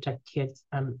requirements are to protect kids.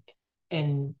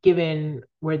 And given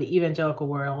where the evangelical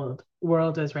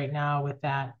world is right now with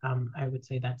that, I would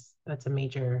say that's a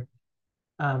major,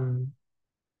 um,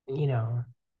 you know,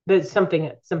 that's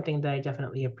something that I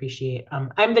definitely appreciate.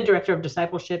 I'm the director of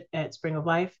discipleship at Spring of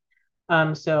Life.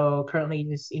 So currently,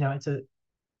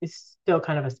 it's still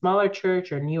kind of a smaller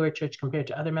church or newer church compared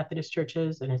to other Methodist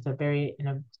churches, and it's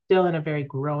still in a very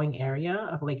growing area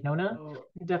of Lake Nona. So,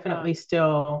 definitely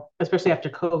still, especially after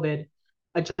COVID,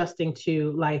 adjusting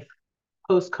to life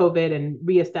post COVID and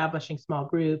reestablishing small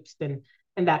groups and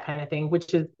that kind of thing,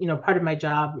 which is part of my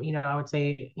job. I would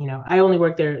say I only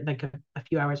work there like a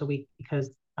few hours a week because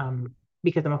I'm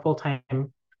a full time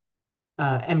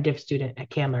MDiv student at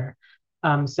Candler.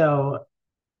 So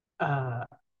uh,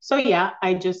 so yeah,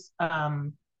 I just uh,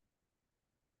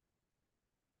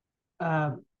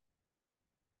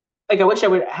 like I wish I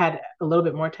would have had a little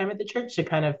bit more time at the church to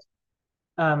kind of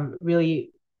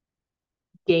really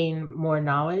gain more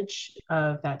knowledge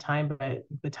of that time, but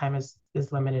the time is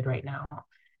limited right now.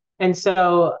 And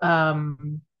so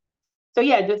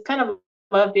yeah, just kind of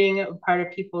love being a part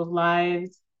of people's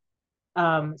lives.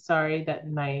 Sorry that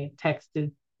my text is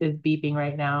beeping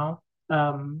right now.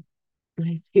 Let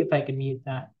me see if I can mute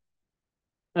that.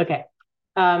 Okay.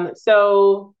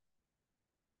 So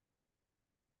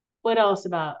what else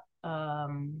about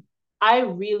I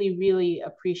really, really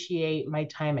appreciate my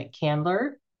time at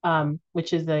Candler,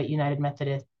 which is a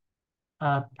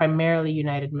primarily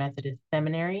United Methodist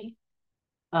seminary.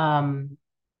 Um,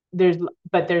 there's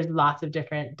but there's lots of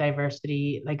different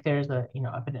diversity. Like there's a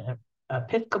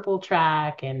Episcopal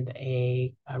track and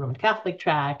a Roman Catholic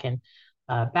track and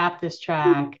a Baptist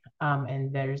track,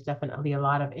 and there's definitely a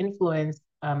lot of influence,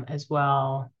 as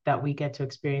well, that we get to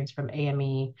experience from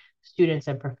AME students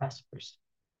and professors.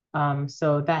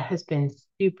 So that has been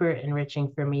super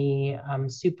enriching for me,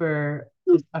 super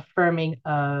affirming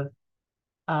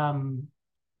um,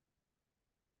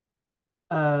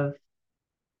 of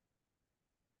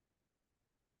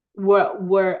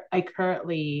where I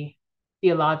currently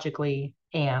theologically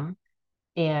am,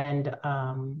 and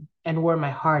where my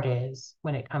heart is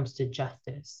when it comes to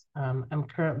justice. I'm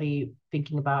currently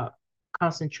thinking about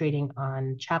concentrating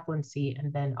on chaplaincy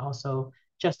and then also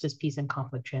justice, peace, and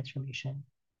conflict transformation,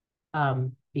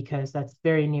 because that's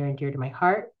very near and dear to my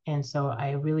heart. And so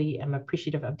I really am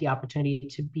appreciative of the opportunity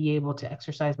to be able to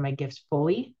exercise my gifts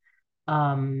fully,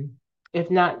 um,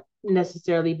 if not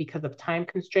necessarily because of time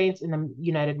constraints in the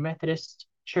United Methodist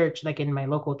Church, like in my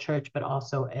local church, but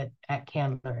also at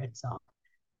Candler itself.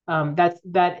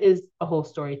 That is a whole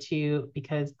story too,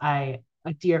 because a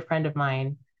dear friend of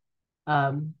mine,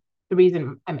 um, the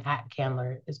reason I'm at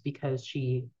Candler is because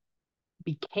she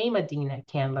became a dean at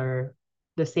Candler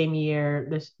the same year,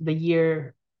 the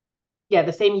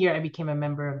same year I became a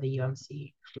member of the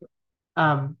UMC.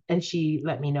 And she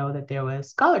let me know that there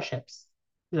was scholarships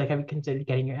He's like, have you considered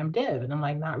getting your MDiv? And I'm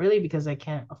like, not really, because I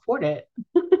can't afford it.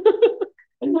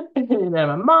 And I'm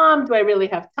a mom. Do I really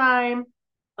have time?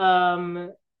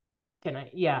 Um, can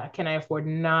I afford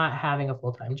not having a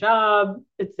full-time job,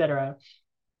 etc.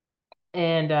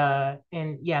 And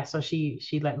yeah, so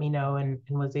she let me know and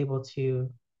was able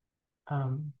to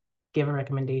um give a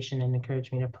recommendation and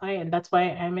encourage me to apply. And that's why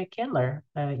I'm at Candler,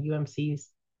 UMC's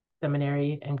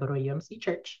seminary, and go to a UMC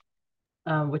church,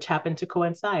 which happened to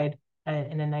coincide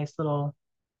in a nice little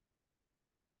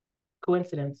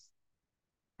coincidence,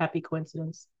 happy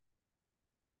coincidence.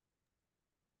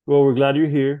 Well, we're glad you're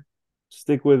here.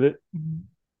 Stick with it. Mhm.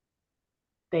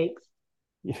 Thanks.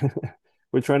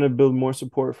 We're trying to build more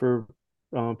support for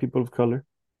people of color,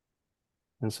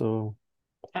 and so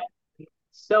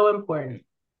So important.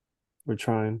 we're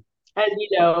trying. As you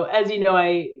know,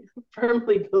 I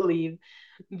firmly believe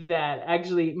that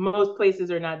actually most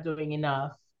places are not doing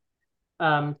enough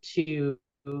to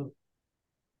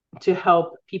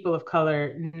help people of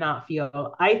color not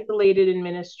feel isolated in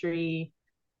ministry,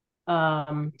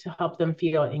 to help them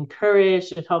feel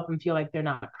encouraged, to help them feel like they're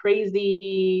not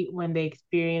crazy when they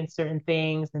experience certain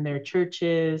things in their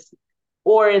churches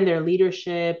or in their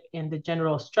leadership and the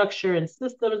general structure and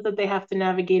systems that they have to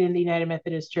navigate in the United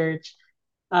Methodist Church.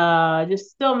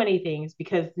 Just so many things,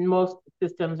 because most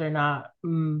systems are not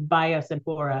by us and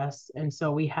for us, and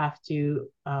so we have to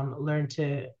learn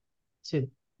to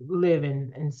live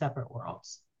in separate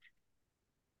worlds.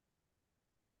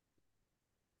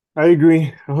 I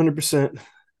agree 100%.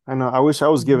 I know. I wish I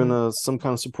was given Mm-hmm. a some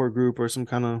kind of support group or some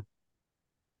kind of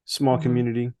small Mm-hmm.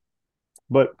 community.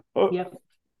 But Yep.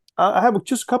 I have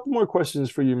just a couple more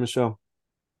questions for you, Michelle.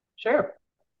 Sure.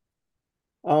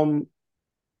 Um,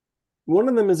 One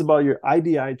of them is about your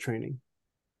IDI training.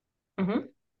 Mm-hmm.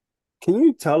 Can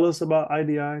you tell us about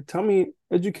IDI?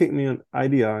 Educate me on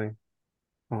IDI.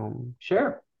 Um,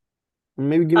 Sure.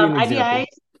 Maybe give me an IDI. example.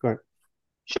 Go ahead.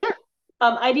 Sure.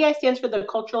 IDI stands for the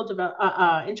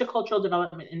Intercultural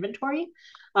Development Inventory,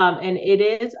 and it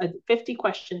is a 50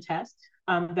 question test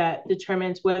that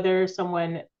determines whether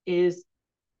someone is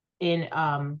in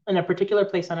a particular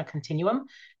place on a continuum.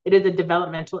 It is a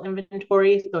developmental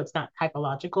inventory, so it's not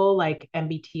typological like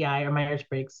MBTI or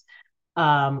Myers-Briggs,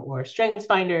 or Strengths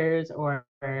Finders, or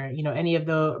any of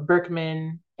the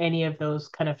Berkman, any of those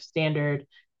kind of standard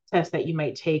tests that you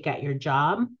might take at your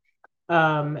job,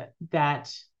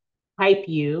 that type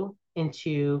you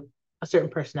into a certain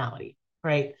personality,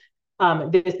 right?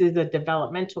 This is a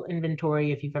developmental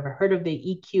inventory. If you've ever heard of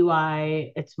the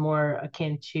EQI, it's more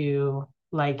akin to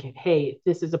like, hey,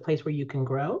 this is a place where you can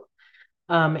grow.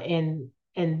 And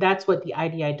that's what the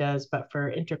IDI does, but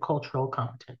for intercultural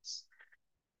competence.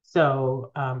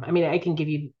 So, I mean, I can give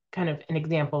you kind of an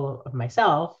example of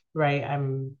myself, right?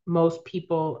 Most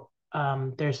people,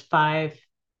 there's five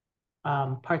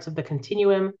parts of the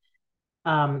continuum: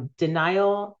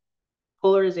 denial,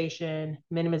 polarization,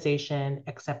 minimization,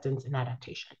 acceptance, and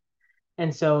adaptation.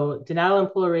 And so denial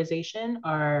and polarization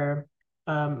are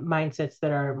mindsets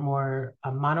that are more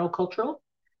monocultural.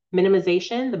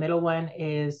 Minimization, the middle one,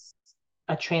 is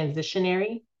a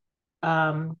transitionary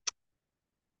um,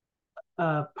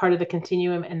 part of the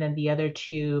continuum. And then the other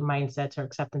two mindsets are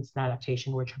acceptance and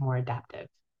adaptation, which are more adaptive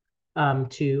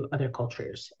to other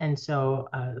cultures. And so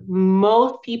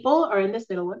most people are in this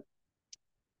middle one,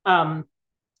 um,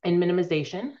 in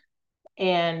minimization.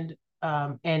 And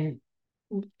um, and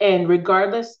and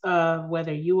regardless of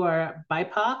whether you are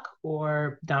BIPOC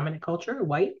or dominant culture,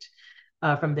 white,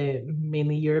 from the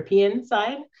mainly European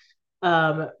side,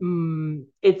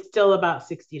 it's still about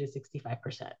 60 to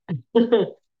 65%.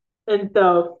 And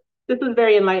so this was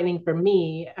very enlightening for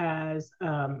me as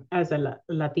a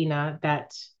Latina,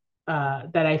 that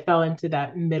I fell into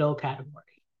that middle category.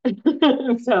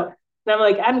 So and I'm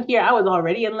like, I'm here. I was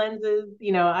already in lenses.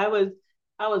 I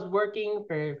was working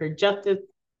for justice,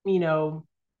 you know,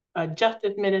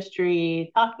 justice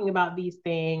ministry, talking about these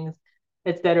things,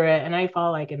 etc. And I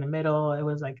fall like in the middle. It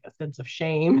was like a sense of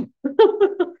shame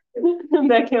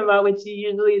that came out, which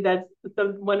usually that's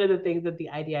one of the things that the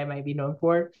IDI might be known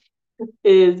for,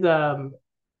 is um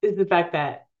is the fact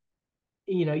that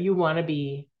you want to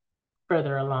be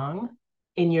further along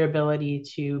in your ability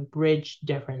to bridge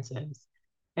differences.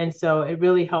 And so it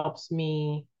really helps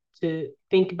me to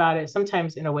think about it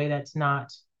sometimes in a way that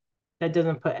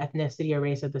doesn't put ethnicity or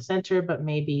race at the center, but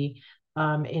maybe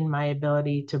in my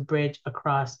ability to bridge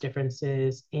across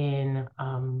differences in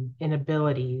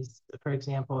abilities. For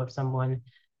example, if someone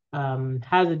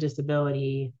has a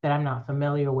disability that I'm not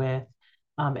familiar with,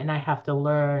 and I have to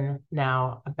learn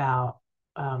now about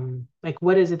like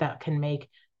what is it that can make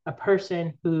a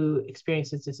person who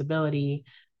experiences disability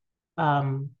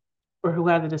um, or who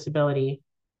has a disability,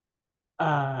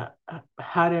 how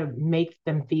to make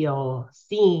them feel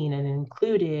seen and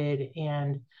included,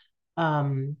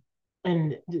 um,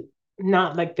 and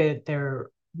not like they're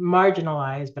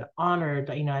marginalized, but honored.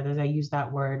 As I use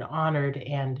that word, honored,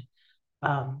 and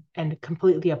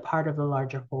completely a part of the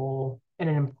larger whole and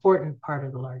an important part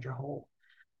of the larger whole.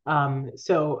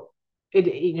 So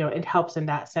it helps in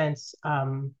that sense,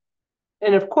 and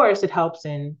of course it helps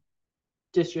in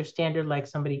just your standard, like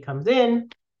somebody comes in,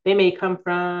 they may come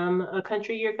from a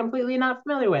country you're completely not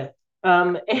familiar with.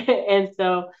 And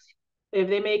so if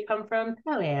they may come from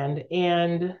Thailand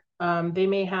and they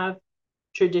may have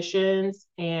traditions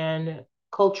and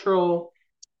cultural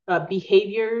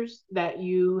behaviors that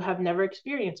you have never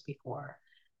experienced before.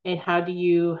 And how do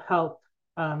you help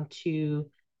to,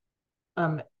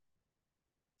 um,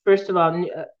 first of all,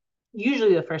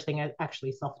 usually the first thing is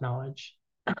actually self-knowledge.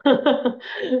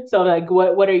 So like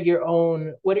what are your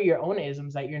own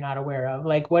isms that you're not aware of?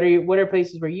 Like what are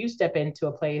places where you step into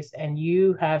a place and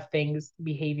you have things,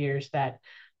 behaviors that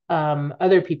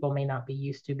other people may not be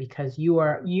used to because you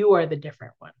are the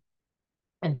different one.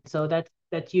 And so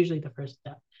that's usually the first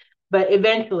step. But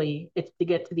eventually it's to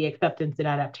get to the acceptance and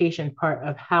adaptation part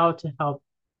of how to help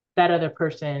that other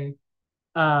person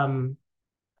um,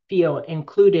 feel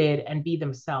included and be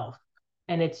themselves.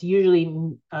 And it's usually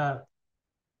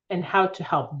and how to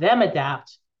help them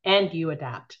adapt and you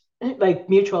adapt, like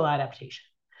mutual adaptation.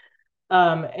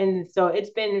 And so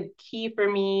it's been key for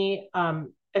me,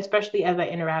 especially as I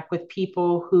interact with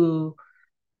people who,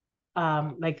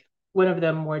 like one of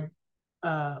the more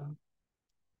um,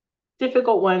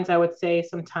 difficult ones, I would say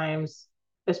sometimes,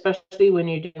 especially when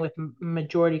you're dealing with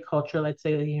majority culture, let's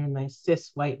say even the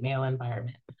cis white male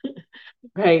environment,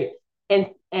 right? And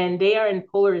they are in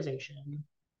polarization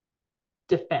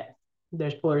defense.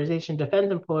 There's polarization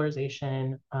defense and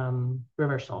polarization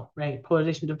reversal, right?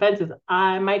 Polarization defense is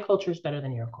my culture is better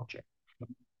than your culture.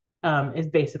 Is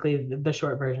basically the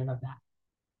short version of that.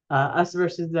 Us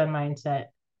versus them mindset.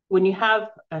 When you have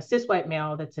a cis white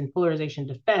male that's in polarization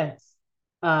defense,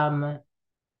 and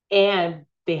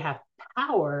they have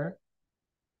power,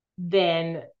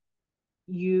 then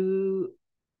you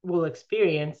will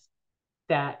experience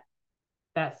that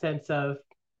that sense of,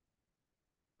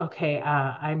 okay,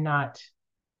 I'm not.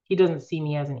 He doesn't see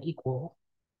me as an equal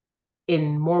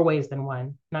in more ways than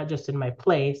one, not just in my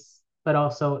place, but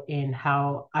also in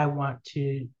how I want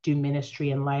to do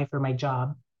ministry in life or my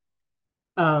job.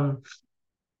 Um,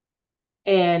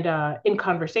 and in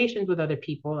conversations with other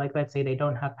people, like let's say they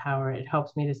don't have power, it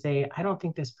helps me to say, I don't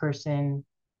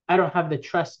have the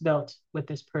trust built with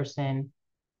this person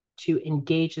to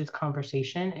engage this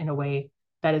conversation in a way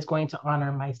that is going to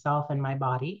honor myself and my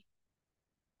body.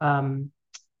 Um,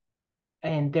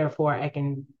 and therefore, I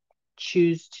can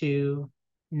choose to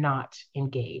not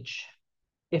engage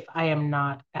if I am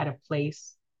not at a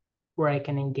place where I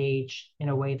can engage in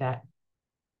a way that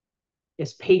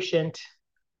is patient,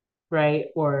 right,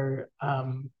 or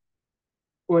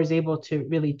is able to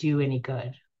really do any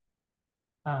good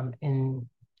in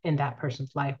that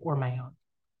person's life or my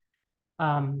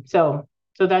own. So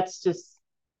that's just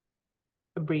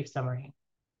a brief summary.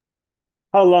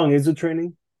 How long is the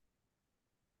training?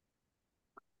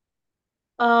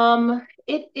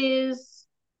 It is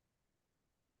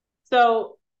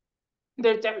so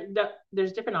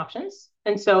there's different options,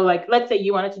 and so like let's say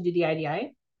you wanted to do the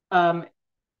IDI,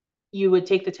 you would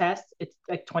take the test. It's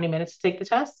like 20 minutes to take the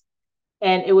test,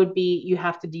 and it would be you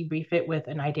have to debrief it with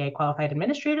an IDI qualified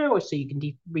administrator, or so you can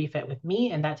debrief it with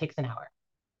me, and that takes an hour.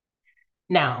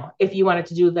 Now, if you wanted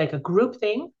to do like a group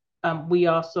thing, we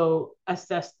also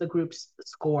assess the group's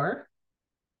score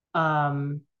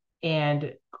um,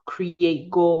 and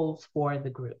create goals for the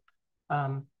group.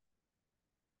 Um,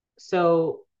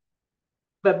 so,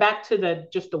 but back to the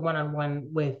just the one-on-one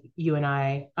with you and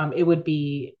I, it would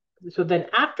be so then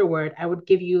afterward, I would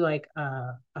give you like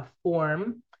a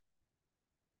form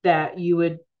that you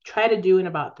would try to do in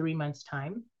about 3 months'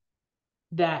 time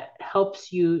that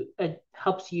helps you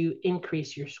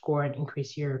increase your score and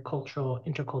increase your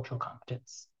intercultural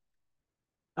competence.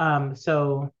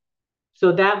 So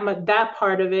that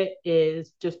part of it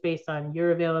is just based on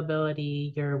your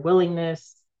availability, your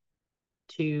willingness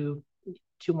to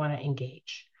want to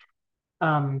engage.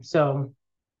 So,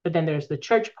 but then there's the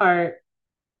church part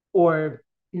or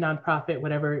nonprofit,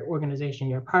 whatever organization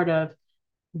you're part of.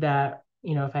 That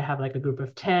if I have like a group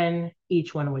of 10,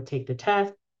 each one would take the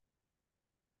test.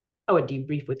 I would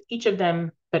debrief with each of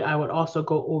them, but I would also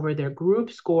go over their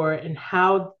group score and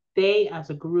how they as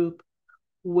a group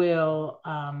will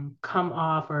come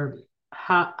off or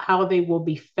how they will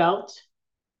be felt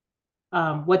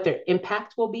what their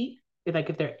impact will be.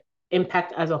 If their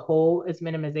impact as a whole is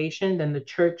minimization, then the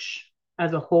church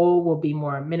as a whole will be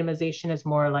more minimization, is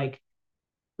more like,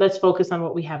 let's focus on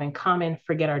what we have in common,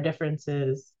 forget our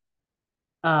differences.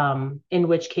 In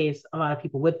which case, a lot of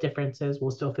people with differences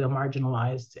will still feel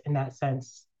marginalized in that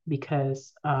sense,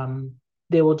 because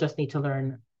they will just need to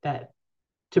learn that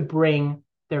to bring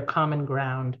their common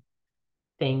ground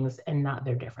things and not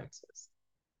their differences.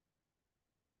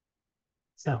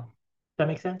 So, that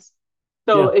makes sense?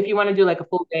 So Yeah. if you want to do like a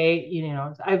full day,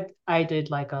 I did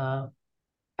like a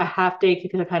half day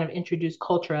to kind of introduce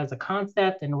culture as a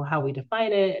concept and how we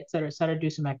define it, et cetera, do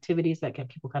some activities that get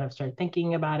people kind of start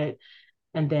thinking about it,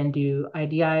 and then do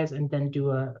IDIs, and then do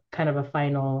a kind of a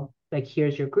final, like,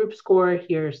 here's your group score,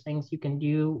 here's things you can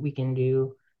do. We can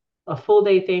do a full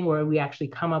day thing where we actually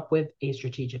come up with a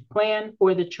strategic plan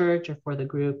for the church or for the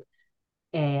group.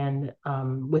 And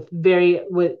with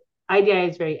IDI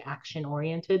is very action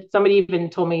oriented. Somebody even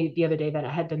told me the other day that I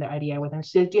had done their IDI with them. She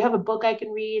said, "Do you have a book I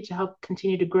can read to help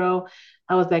continue to grow?"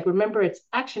 I was like, "Remember, it's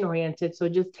action oriented. So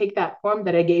just take that form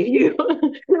that I gave you."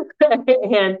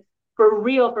 And for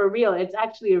real, it's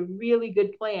actually a really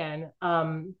good plan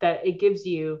that it gives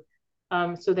you,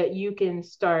 so that you can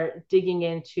start digging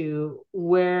into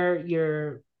where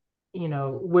you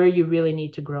really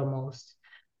need to grow most.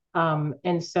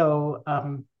 And so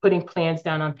putting plans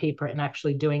down on paper and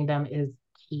actually doing them is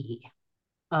key.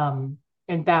 Um,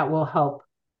 and that will help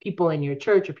people in your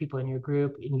church or people in your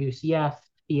group in UCF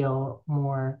feel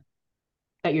more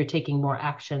that you're taking more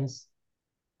actions,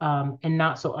 and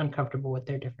not so uncomfortable with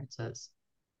their differences.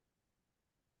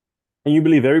 And you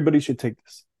believe everybody should take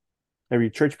this? Every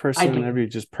church I person, do. every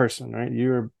just person, right?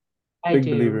 You're a I big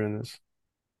believer do. in this.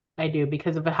 I do,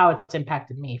 because of how it's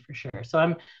impacted me, for sure. So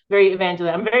I'm very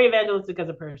evangelistic as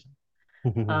a person.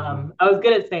 I was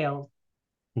good at sales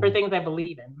for things I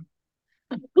believe in.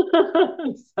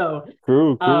 So,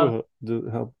 CRU um, help,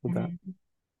 help with that. mhm,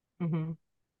 mhm.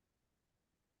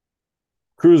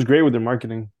 CRU is great with their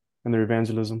marketing and their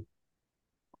evangelism.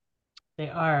 They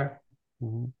are.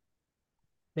 Mhm.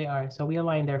 They are. So we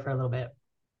aligned there for a little bit.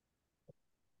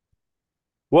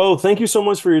 Well, thank you so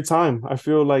much for your time. I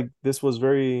feel like this was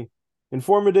very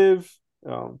informative.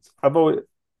 I've always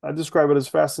I describe it as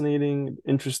fascinating,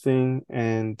 interesting,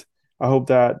 and I hope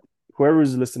that whoever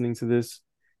is listening to this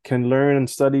can learn and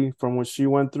study from what she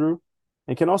went through,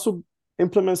 and can also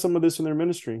implement some of this in their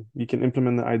ministry. You can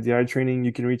implement the IDI training.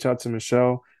 You can reach out to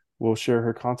Michelle. We'll share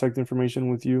her contact information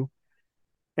with you,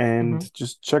 and Hmm.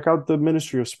 just check out the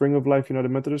ministry of Spring of Life United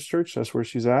Methodist Church. That's where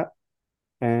she's at.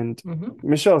 And Hmm.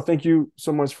 Michelle, thank you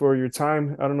so much for your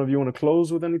time. I don't know if you want to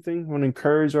close with anything. You want to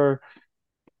encourage our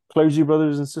clergy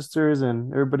brothers and sisters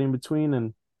and everybody in between,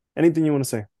 and anything you want to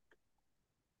say.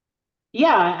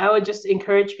 Yeah, I would just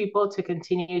encourage people to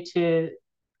continue to.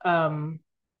 Um,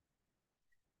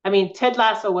 I mean, Ted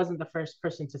Lasso wasn't the first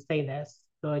person to say this,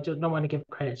 so I just don't want to give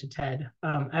credit to Ted.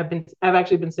 I've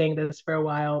actually been saying this for a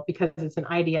while, because it's an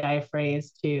IDI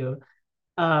phrase too.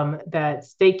 That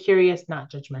stay curious, not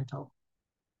judgmental.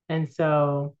 And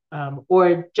so,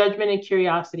 or judgment and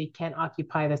curiosity can't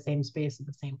occupy the same space at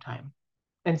the same time.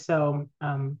 And so,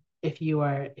 if you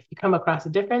come across a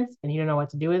difference and you don't know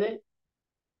what to do with it,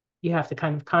 you have to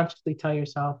kind of consciously tell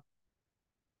yourself,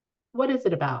 what is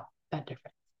it about that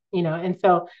difference? And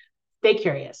so stay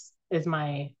curious is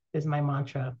my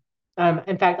mantra.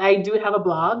 In fact, I do have a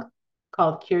blog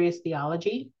called Curious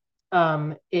Theology.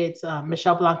 It's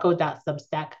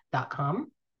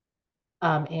michelleblanco.substack.com.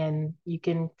 And you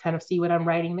can kind of see what I'm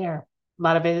writing there. A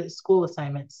lot of it is school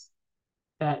assignments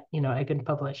that I can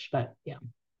publish, but yeah.